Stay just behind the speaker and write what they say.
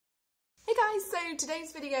Hi guys, so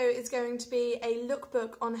today's video is going to be a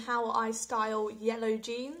lookbook on how I style yellow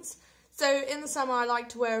jeans. So in the summer I like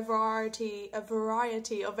to wear a variety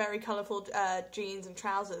of very colourful jeans and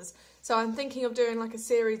trousers. So I'm thinking of doing like a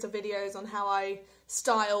series of videos on how I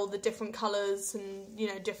style the different colours and, you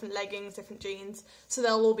know, different leggings, different jeans. So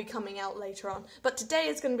they'll all be coming out later on. But today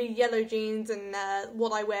is going to be yellow jeans and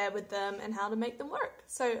what I wear with them and how to make them work.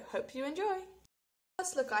 So hope you enjoy.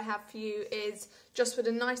 First look I have for you is just with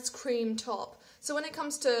a nice cream top. So when it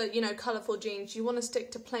comes to, you know, colourful jeans, you want to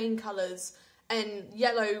stick to plain colours, and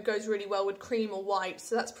yellow goes really well with cream or white,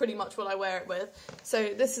 so that's pretty much what I wear it with.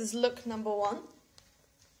 So this is look number one.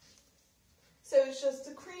 So it's just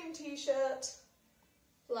a cream t-shirt,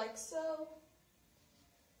 like so,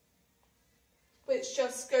 which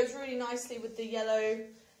just goes really nicely with the yellow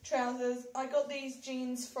trousers. I got these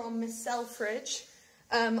jeans from Miss Selfridge.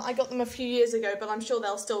 I got them a few years ago, but I'm sure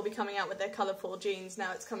they'll still be coming out with their colourful jeans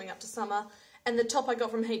now it's coming up to summer. And the top I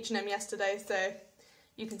got from H&M yesterday, so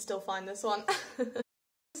you can still find this one. This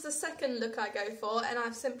is the second look I go for, and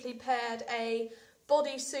I've simply paired a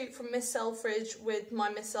bodysuit from Miss Selfridge with my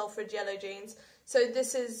Miss Selfridge yellow jeans. So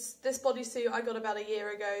this bodysuit I got about a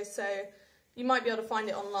year ago, so you might be able to find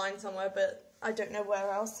it online somewhere, but I don't know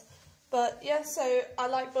where else. But yeah, so I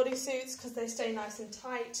like bodysuits because they stay nice and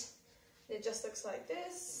tight. It just looks like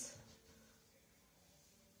this.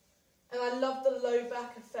 And I love the low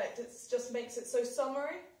back effect. It just makes it so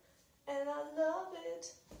summery. And I love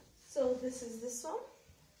it. So this is this one.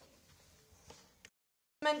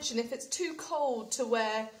 Mention if it's too cold to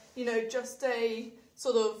wear, you know, just a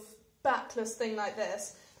sort of backless thing like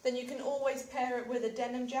this, then you can always pair it with a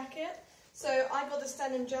denim jacket. So I got this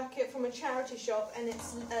denim jacket from a charity shop, and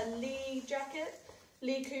it's a Lee jacket.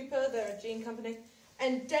 Lee Cooper, they're a jean company.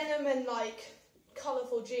 And denim and like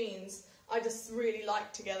colourful jeans I just really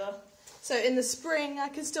like together. So in the spring I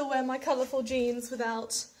can still wear my colourful jeans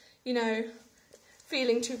without, you know,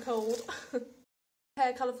 feeling too cold.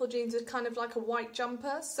 Pair colourful jeans with kind of like a white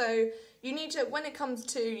jumper. So you need to, when it comes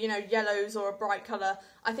to, you know, yellows or a bright colour,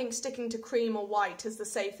 I think sticking to cream or white is the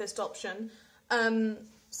safest option.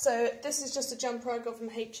 So this is just a jumper I got from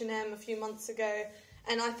H&M a few months ago,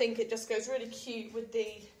 and I think it just goes really cute with the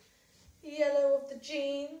yellow of the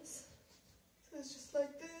jeans. So it's just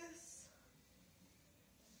like this.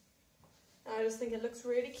 And I just think it looks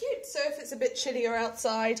really cute. So if it's a bit chillier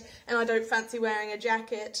outside and I don't fancy wearing a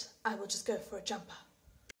jacket, I will just go for a jumper.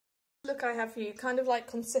 Look I have for you kind of like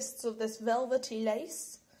consists of this velvety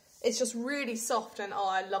lace. It's just really soft, and oh,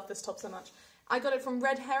 I love this top so much. I got it from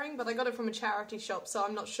Red Herring, but I got it from a charity shop, so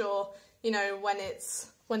I'm not sure, you know, when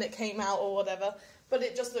it came out or whatever. But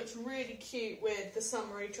it just looks really cute with the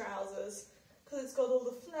summery trousers because it's got all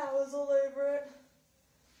the flowers all over it.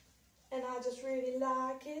 And I just really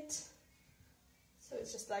like it. So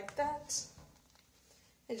it's just like that.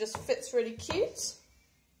 It just fits really cute.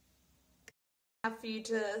 I have for you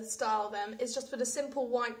to style them is just with a simple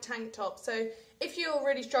white tank top. So if you're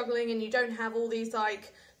really struggling and you don't have all these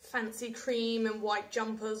like fancy cream and white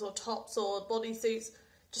jumpers or tops or bodysuits,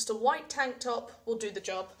 just a white tank top will do the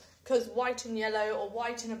job. Because white and yellow or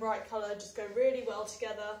white and a bright colour just go really well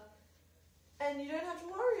together, and you don't have to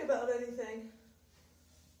worry about anything.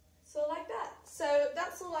 So like that. So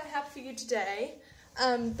that's all I have for you today.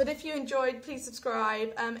 But if you enjoyed, please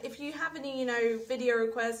subscribe. If you have any, you know, video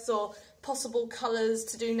requests or possible colours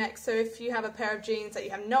to do next, so if you have a pair of jeans that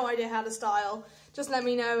you have no idea how to style, just let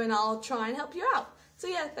me know and I'll try and help you out. So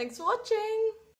yeah, thanks for watching.